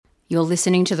You're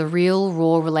listening to the Real,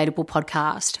 Raw, Relatable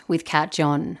podcast with Kat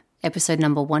John, episode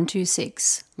number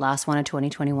 126, last one of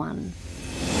 2021.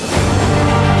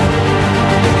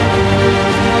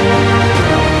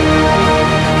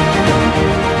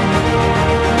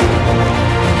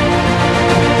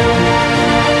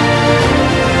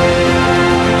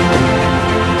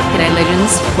 G'day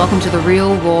legends, welcome to the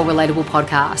Real, Raw, Relatable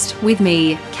podcast with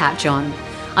me, Kat John.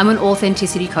 I'm an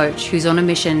authenticity coach who's on a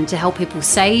mission to help people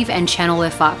save and channel their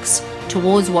fucks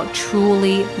towards what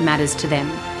truly matters to them.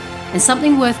 And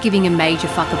something worth giving a major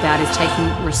fuck about is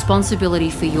taking responsibility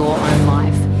for your own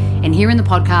life. And here in the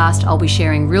podcast, I'll be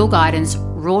sharing real guidance,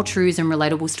 raw truths, and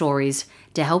relatable stories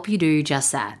to help you do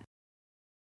just that.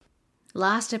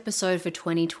 Last episode for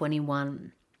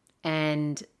 2021.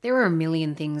 And there are a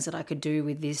million things that I could do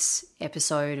with this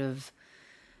episode of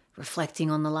reflecting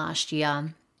on the last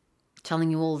year,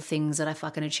 telling you all the things that I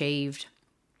fucking achieved.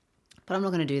 But I'm not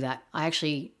going to do that. I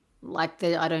actually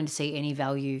I don't see any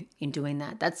value in doing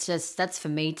that. That's for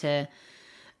me to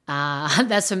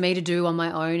that's for me to do on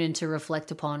my own and to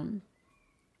reflect upon.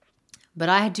 But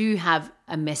I do have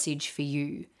a message for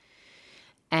you.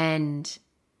 And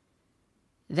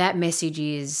that message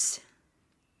is,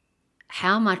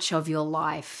 how much of your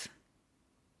life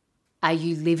are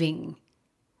you living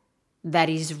that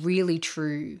is really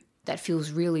true, that feels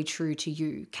really true to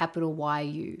you, capital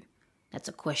Y-U. That's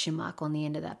a question mark on the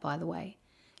end of that, by the way.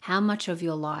 How much of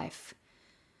your life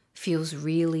feels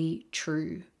really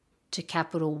true to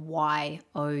capital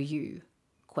Y-O-U,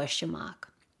 question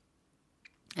mark.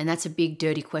 And that's a big,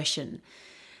 dirty question.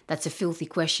 That's a filthy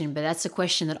question, but that's a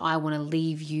question that I want to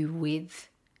leave you with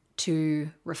to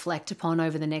reflect upon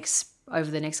over the next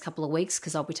couple of weeks,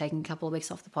 because I'll be taking a couple of weeks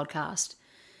off the podcast.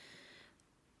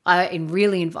 I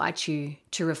really invite you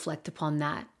to reflect upon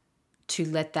that, to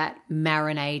let that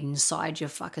marinate inside your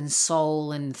fucking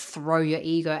soul and throw your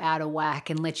ego out of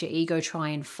whack and let your ego try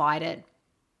and fight it.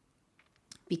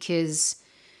 Because,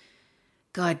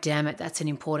 God damn it, that's an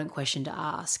important question to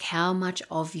ask. How much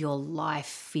of your life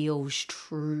feels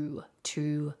true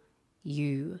to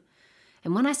you?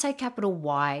 And when I say capital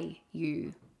Y,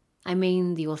 you, I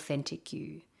mean the authentic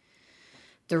you.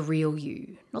 The real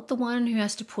you, not the one who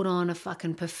has to put on a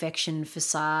fucking perfection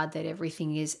facade that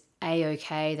everything is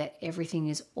A-okay, that everything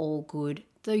is all good.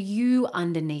 The you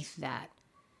underneath that.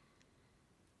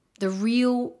 The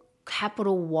real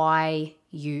capital Y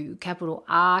you, capital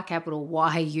R, capital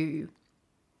Y you.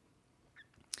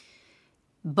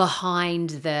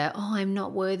 Behind the, I'm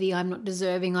not worthy, I'm not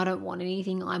deserving, I don't want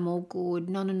anything, I'm all good.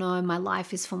 No, my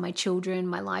life is for my children,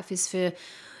 my life is for,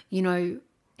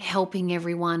 helping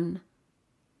everyone.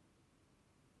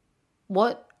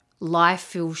 What life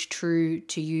feels true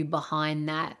to you behind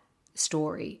that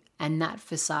story and that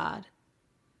facade?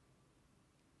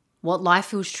 What life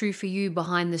feels true for you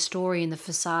behind the story and the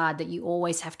facade that you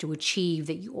always have to achieve,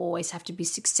 that you always have to be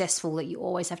successful, that you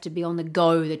always have to be on the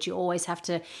go, that you always have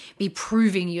to be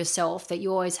proving yourself, that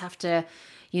you always have to,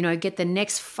 get the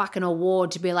next fucking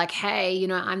award to be like, hey,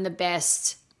 I'm the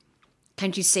best.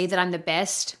 Can't you see that I'm the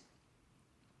best?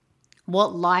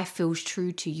 What life feels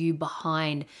true to you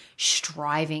behind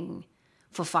striving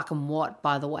for fucking what,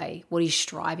 by the way? What are you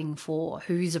striving for?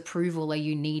 Whose approval are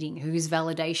you needing? Whose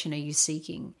validation are you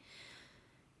seeking?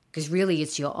 Because really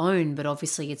it's your own, but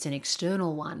obviously it's an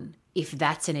external one if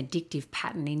that's an addictive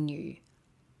pattern in you.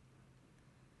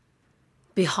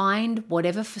 Behind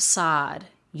whatever facade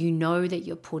you know that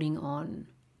you're putting on,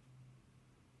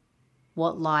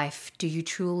 what life do you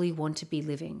truly want to be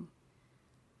living?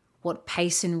 What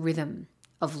pace and rhythm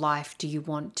of life do you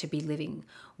want to be living?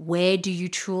 Where do you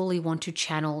truly want to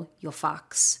channel your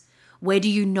fucks? Where do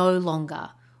you no longer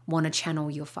want to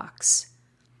channel your fucks?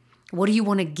 What do you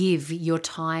want to give your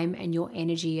time and your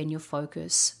energy and your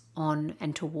focus on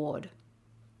and toward?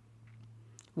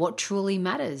 What truly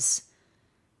matters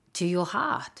to your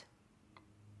heart?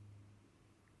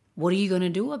 What are you going to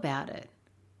do about it?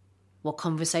 What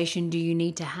conversation do you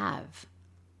need to have?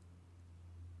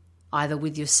 Either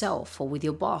with yourself or with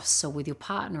your boss or with your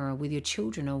partner or with your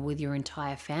children or with your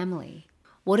entire family.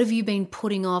 What have you been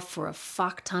putting off for a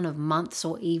fuck ton of months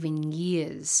or even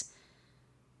years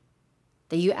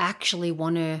that you actually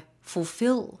want to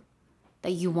fulfill,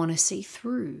 that you want to see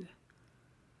through?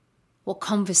 What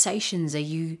conversations are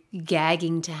you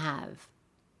gagging to have?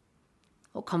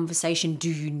 What conversation do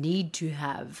you need to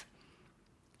have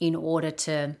in order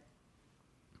to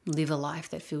live a life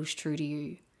that feels true to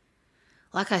you?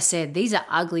 Like I said, these are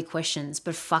ugly questions,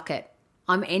 but fuck it.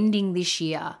 I'm ending this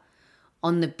year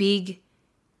on the big,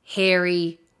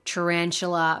 hairy,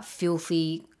 tarantula,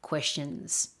 filthy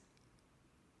questions.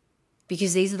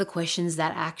 Because these are the questions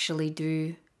that actually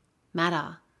do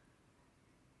matter.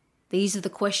 These are the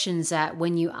questions that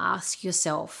when you ask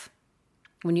yourself,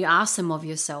 when you ask them of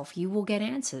yourself, you will get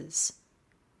answers.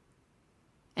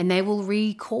 And they will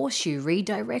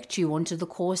redirect you onto the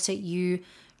course that you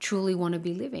truly want to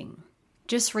be living.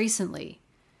 Just recently,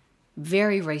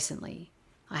 very recently,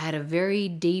 I had a very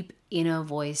deep inner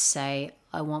voice say,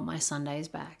 I want my Sundays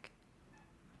back.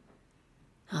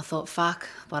 I thought, fuck,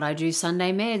 but I do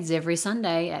Sunday meds every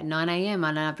Sunday at 9 a.m.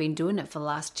 and I've been doing it for the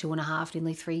last 2.5,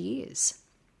 nearly 3 years.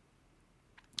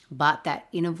 But that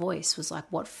inner voice was like,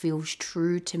 what feels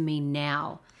true to me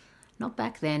now? Not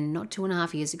back then, not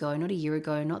 2.5 years ago, not a year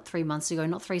ago, not 3 months ago,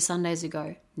 not 3 Sundays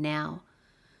ago. Now,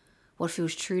 what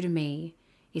feels true to me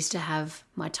is to have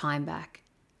my time back,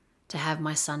 to have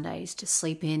my Sundays, to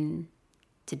sleep in,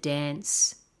 to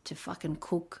dance, to fucking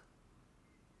cook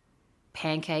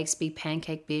pancakes, be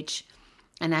pancake bitch,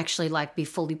 and actually like be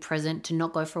fully present, to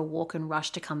not go for a walk and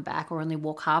rush to come back or only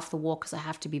walk half the walk because I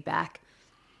have to be back.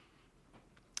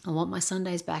 I want my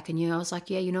Sundays back. And I was like,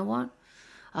 yeah, you know what?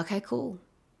 Okay, cool.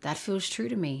 That feels true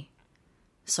to me.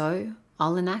 So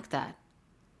I'll enact that.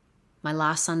 My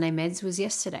last Sunday meds was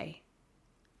yesterday.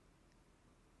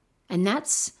 And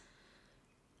that's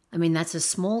a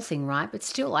small thing, right? But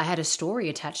still, I had a story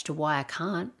attached to why I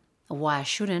can't or why I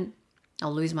shouldn't.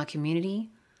 I'll lose my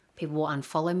community. People will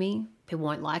unfollow me. People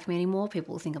won't like me anymore.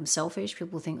 People will think I'm selfish.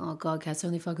 People will think, oh God, Kat's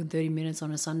only fucking 30 minutes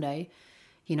on a Sunday,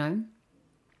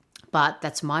 But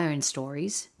that's my own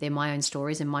stories. They're my own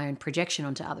stories and my own projection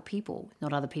onto other people,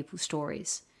 not other people's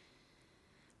stories.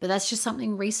 But that's just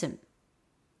something recent.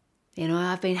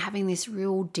 I've been having this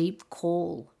real deep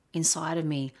call inside of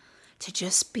me to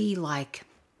just be like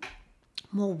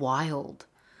more wild,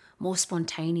 more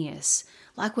spontaneous.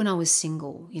 Like when I was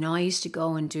single, I used to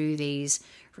go and do these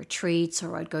retreats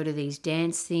or I'd go to these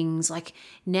dance things. Like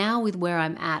now with where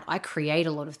I'm at, I create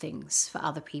a lot of things for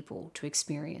other people to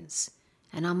experience.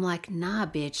 And I'm like, nah,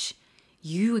 bitch,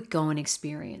 you go and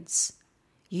experience.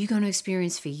 You're going to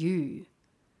experience for you.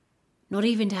 Not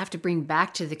even to have to bring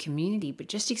back to the community, but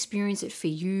just experience it for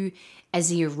you as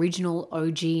the original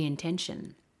OG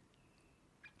intention.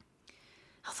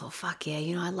 I thought, fuck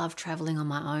yeah, I love traveling on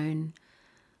my own.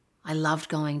 I loved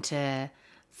going to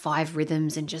 5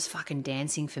 Rhythms and just fucking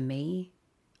dancing for me.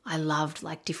 I loved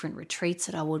like different retreats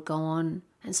that I would go on.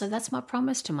 And so that's my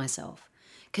promise to myself,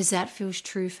 because that feels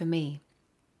true for me.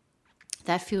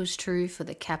 That feels true for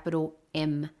the capital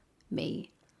M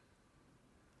me.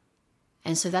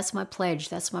 And so that's my pledge,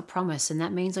 that's my promise. And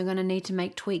that means I'm going to need to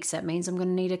make tweaks. That means I'm going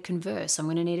to need to converse. I'm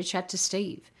going to need to chat to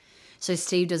Steve. So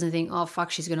Steve doesn't think, oh, fuck,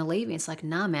 she's going to leave me. It's like,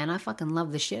 nah, man, I fucking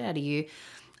love the shit out of you.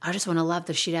 I just want to love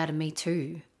the shit out of me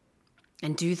too.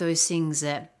 And do those things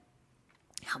that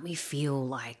help me feel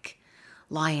like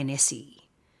lionessy,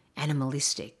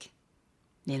 animalistic.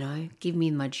 Give me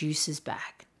my juices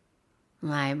back.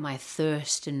 My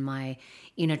thirst and my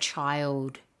inner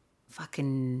child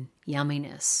fucking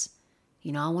yumminess.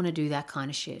 I want to do that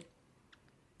kind of shit.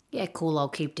 Yeah, cool, I'll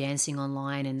keep dancing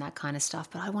online and that kind of stuff,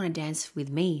 but I want to dance with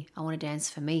me. I want to dance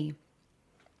for me.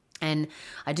 And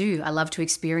I do. I love to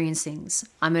experience things.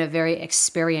 I'm a very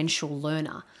experiential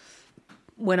learner.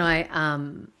 When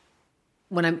I'm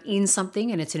in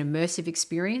something and it's an immersive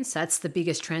experience, that's the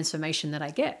biggest transformation that I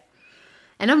get.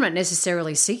 And I'm not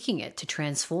necessarily seeking it to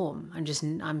transform.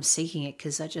 I'm seeking it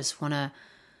because I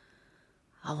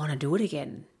want to do it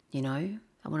again,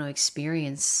 I want to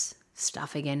experience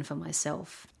stuff again for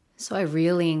myself. So I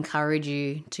really encourage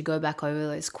you to go back over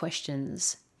those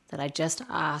questions that I just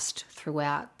asked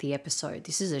throughout the episode.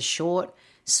 This is a short,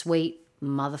 sweet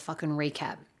motherfucking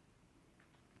recap.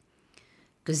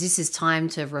 Because this is time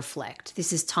to reflect.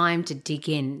 This is time to dig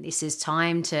in. This is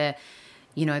time to,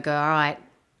 go, all right,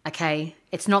 okay,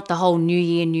 it's not the whole new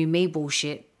year, new me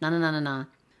bullshit. No.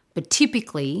 But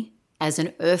typically, as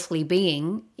an earthly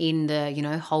being in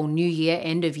the, whole new year,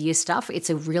 end of year stuff,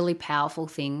 it's a really powerful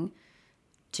thing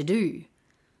to do.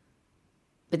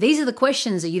 But these are the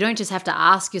questions that you don't just have to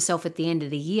ask yourself at the end of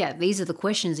the year. These are the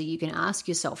questions that you can ask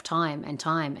yourself time and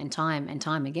time and time and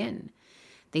time again.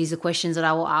 These are questions that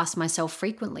I will ask myself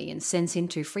frequently and sense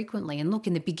into frequently. And look,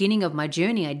 in the beginning of my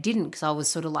journey, I didn't, because I was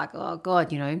sort of like, oh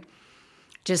God,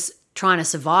 just trying to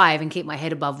survive and keep my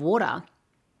head above water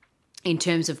in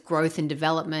terms of growth and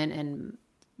development and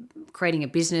creating a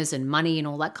business and money and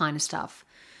all that kind of stuff.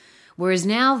 Whereas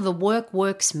now the work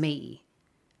works me.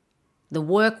 The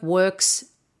work works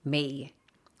me.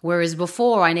 Whereas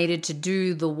before I needed to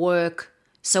do the work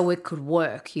so it could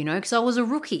work, because I was a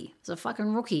rookie. I was a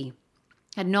fucking rookie.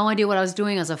 Had no idea what I was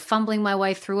doing. I was fumbling my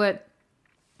way through it.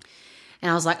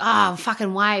 And I was like,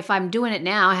 fucking why? If I'm doing it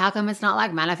now, how come it's not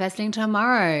like manifesting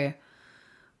tomorrow?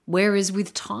 Whereas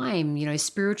with time,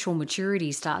 spiritual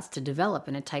maturity starts to develop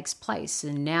and it takes place.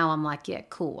 And now I'm like, yeah,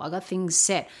 cool. I got things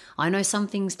set. I know some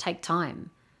things take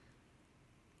time.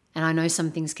 And I know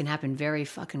some things can happen very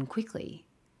fucking quickly.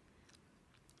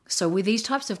 So with these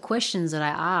types of questions that I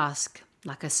ask,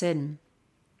 like I said,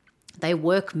 they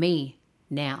work me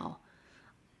now.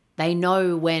 They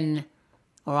know when,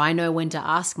 or I know when to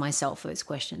ask myself those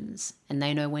questions, and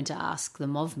they know when to ask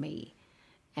them of me.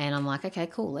 And I'm like, okay,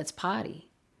 cool, let's party.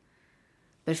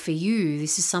 But for you,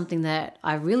 this is something that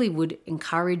I really would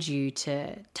encourage you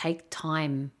to take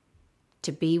time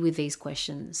to be with these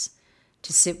questions,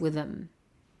 to sit with them.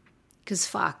 Because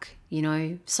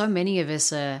so many of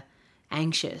us are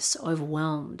anxious,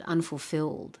 overwhelmed,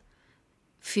 unfulfilled,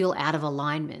 feel out of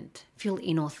alignment, feel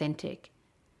inauthentic.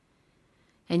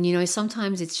 And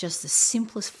sometimes it's just the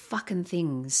simplest fucking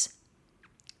things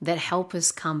that help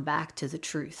us come back to the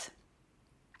truth.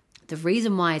 The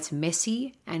reason why it's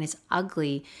messy and it's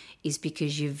ugly is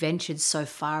because you've ventured so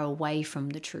far away from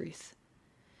the truth.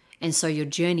 And so your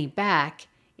journey back,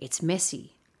 it's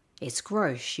messy. It's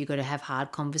gross. You got to have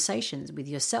hard conversations with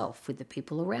yourself, with the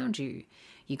people around you.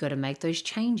 You got to make those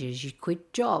changes. You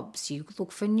quit jobs. You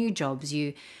look for new jobs.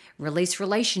 You release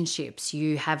relationships.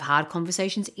 You have hard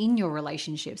conversations in your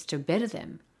relationships to better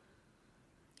them.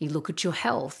 You look at your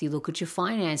health, you look at your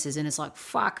finances, and it's like,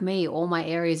 fuck me, all my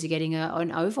areas are getting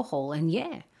an overhaul. And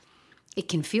yeah, it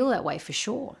can feel that way for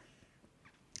sure.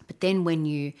 But then when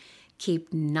you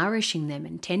keep nourishing them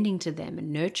and tending to them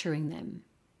and nurturing them,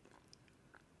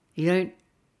 you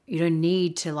don't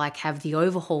need to have the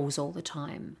overhauls all the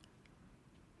time.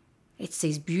 It's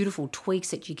these beautiful tweaks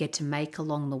that you get to make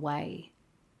along the way.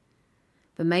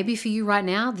 But maybe for you right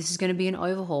now, this is going to be an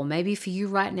overhaul. Maybe for you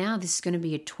right now, this is going to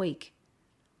be a tweak.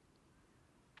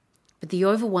 But the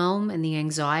overwhelm and the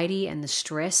anxiety and the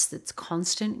stress that's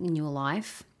constant in your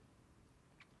life,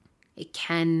 it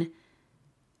can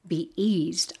be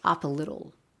eased up a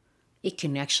little. It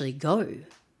can actually go.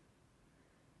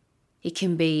 It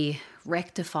can be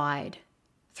rectified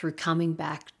through coming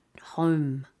back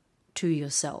home to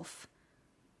yourself.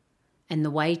 And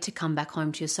the way to come back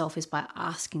home to yourself is by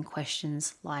asking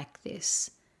questions like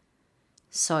this.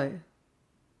 So,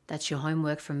 that's your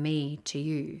homework from me to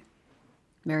you.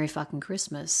 Merry fucking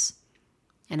Christmas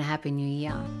and a Happy New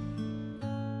Year.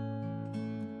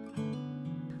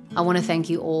 I want to thank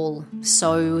you all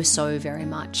so, so very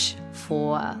much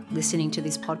for listening to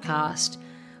this podcast,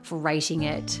 for rating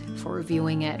it, for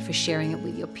reviewing it, for sharing it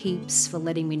with your peeps, for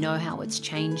letting me know how it's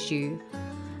changed you.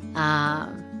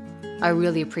 I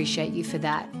really appreciate you for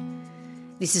that.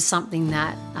 This is something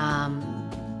that,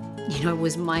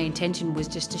 was my intention was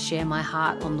just to share my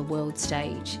heart on the world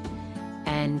stage.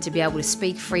 And to be able to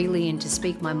speak freely and to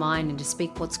speak my mind and to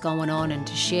speak what's going on and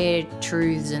to share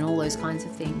truths and all those kinds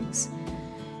of things.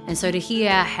 And so to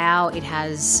hear how it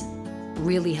has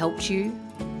really helped you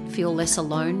feel less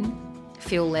alone,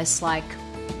 feel less like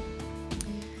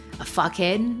a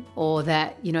fuckhead, or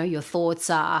that, your thoughts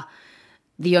are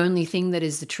the only thing that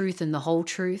is the truth and the whole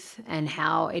truth, and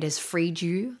how it has freed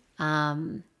you,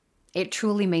 it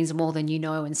truly means more than you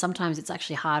know. And sometimes it's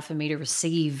actually hard for me to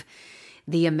receive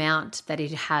the amount that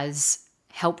it has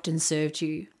helped and served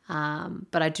you.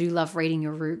 But I do love reading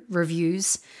your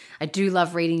reviews. I do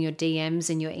love reading your DMs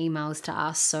and your emails to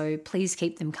us. So please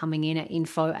keep them coming in at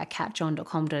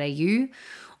info@catjohn.com.au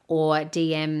or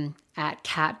DM at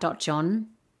cat.john.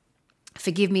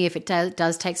 Forgive me if it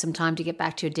does take some time to get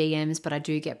back to your DMs, but I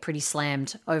do get pretty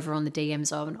slammed over on the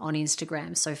DMs on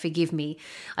Instagram. So forgive me.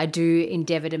 I do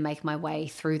endeavor to make my way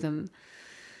through them.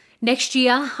 Next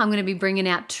year, I'm going to be bringing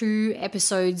out 2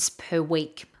 episodes per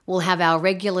week. We'll have our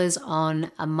regulars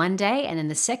on a Monday, and then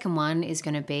the second one is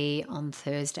going to be on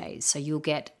Thursdays. So you'll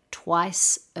get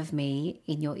twice of me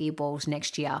in your earballs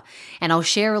next year. And I'll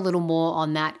share a little more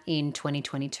on that in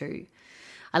 2022.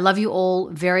 I love you all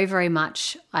very, very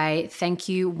much. I thank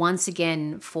you once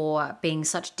again for being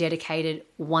such dedicated,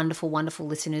 wonderful, wonderful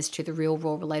listeners to the Real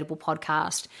Raw Relatable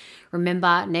podcast.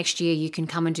 Remember, next year you can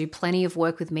come and do plenty of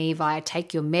work with me via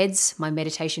Take Your Meds, my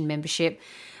meditation membership,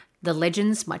 The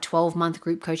Legends, my 12-month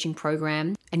group coaching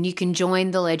program. And you can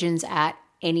join The Legends at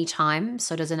any time,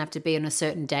 so it doesn't have to be on a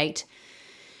certain date.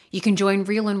 You can join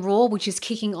Real and Raw, which is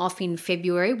kicking off in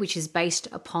February, which is based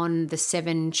upon the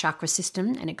 7 chakra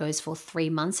system, and it goes for 3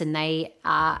 months, and they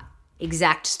are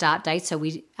exact start dates, so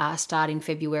we start in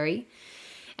February.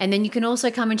 And then you can also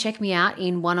come and check me out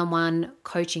in one-on-one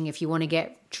coaching if you want to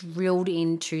get drilled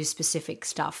into specific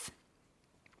stuff.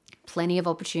 Plenty of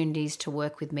opportunities to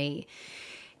work with me.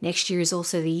 Next year is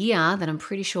also the year that I'm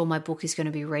pretty sure my book is going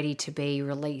to be ready to be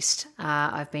released.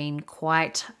 I've been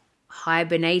quite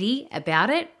hibernating about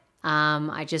it.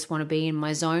 I just want to be in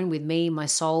my zone with me, my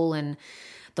soul, and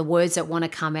the words that want to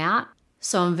come out.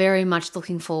 So I'm very much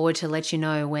looking forward to let you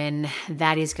know when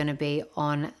that is going to be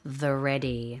on the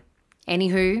ready.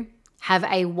 Anywho, have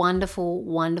a wonderful,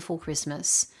 wonderful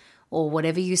Christmas or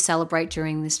whatever you celebrate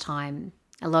during this time.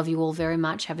 I love you all very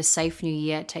much. Have a safe new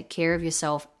year. Take care of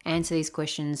yourself. Answer these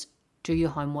questions. Do your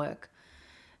homework.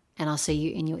 And I'll see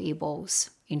you in your earballs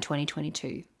in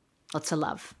 2022. Lots of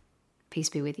love. Peace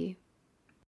be with you.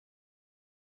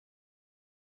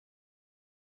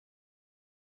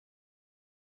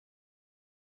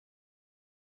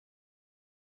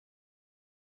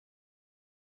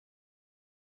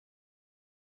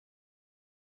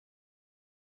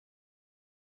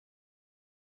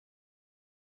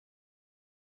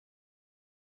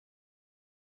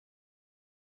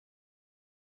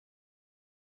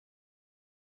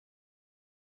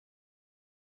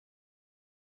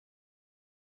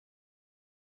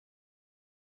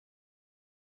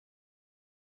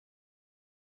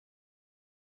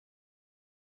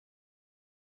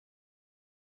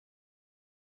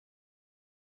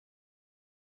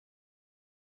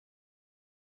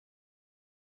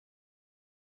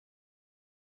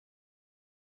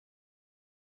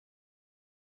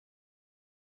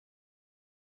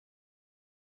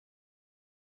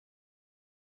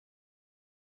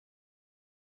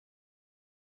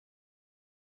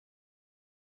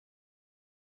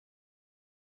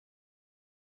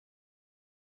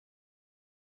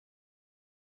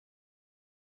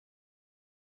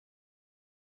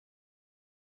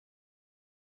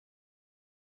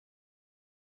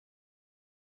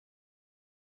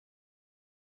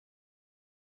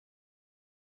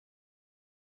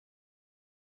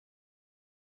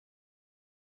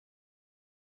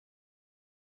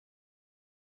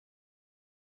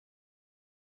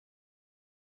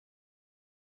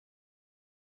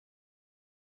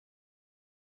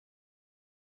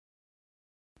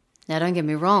 Now, don't get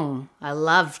me wrong. I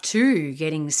love too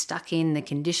getting stuck in the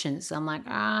conditions. I'm like,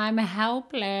 I'm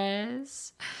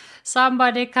helpless.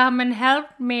 Somebody come and help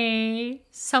me.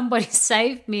 Somebody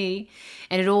save me.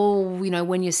 And it all,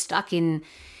 when you're stuck in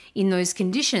those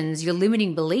conditions, your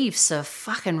limiting beliefs are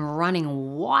fucking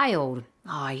running wild.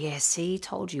 Oh, yeah, see,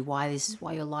 told you why. This is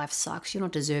why your life sucks. You're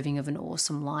not deserving of an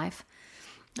awesome life.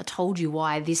 I told you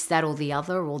why this, that, or the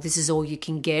other, or this is all you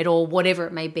can get, or whatever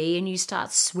it may be, and you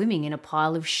start swimming in a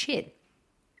pile of shit.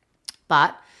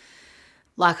 But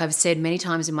like I've said many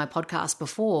times in my podcast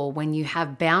before, when you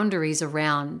have boundaries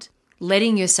around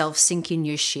letting yourself sink in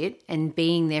your shit and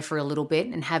being there for a little bit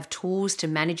and have tools to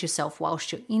manage yourself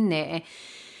whilst you're in there,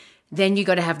 then you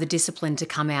got to have the discipline to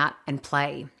come out and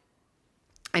play.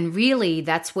 And really,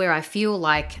 that's where I feel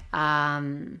like,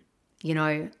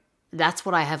 that's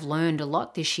what I have learned a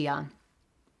lot this year.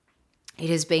 It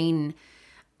has been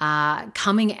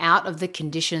coming out of the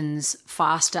conditions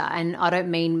faster. And I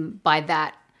don't mean by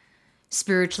that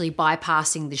spiritually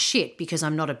bypassing the shit, because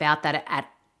I'm not about that at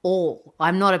all.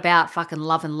 I'm not about fucking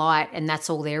love and light and that's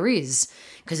all there is,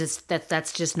 because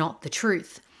that's just not the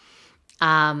truth.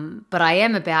 But I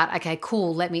am about, okay,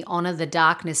 cool, let me honor the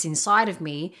darkness inside of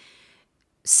me,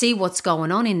 see what's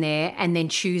going on in there, and then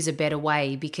choose a better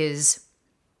way, because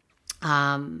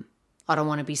I don't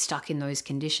want to be stuck in those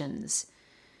conditions.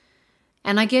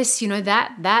 And I guess,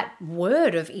 that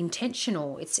word of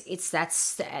intentional,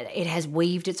 it has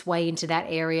weaved its way into that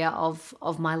area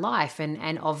of my life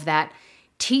and of that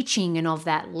teaching and of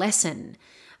that lesson.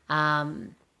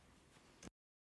 And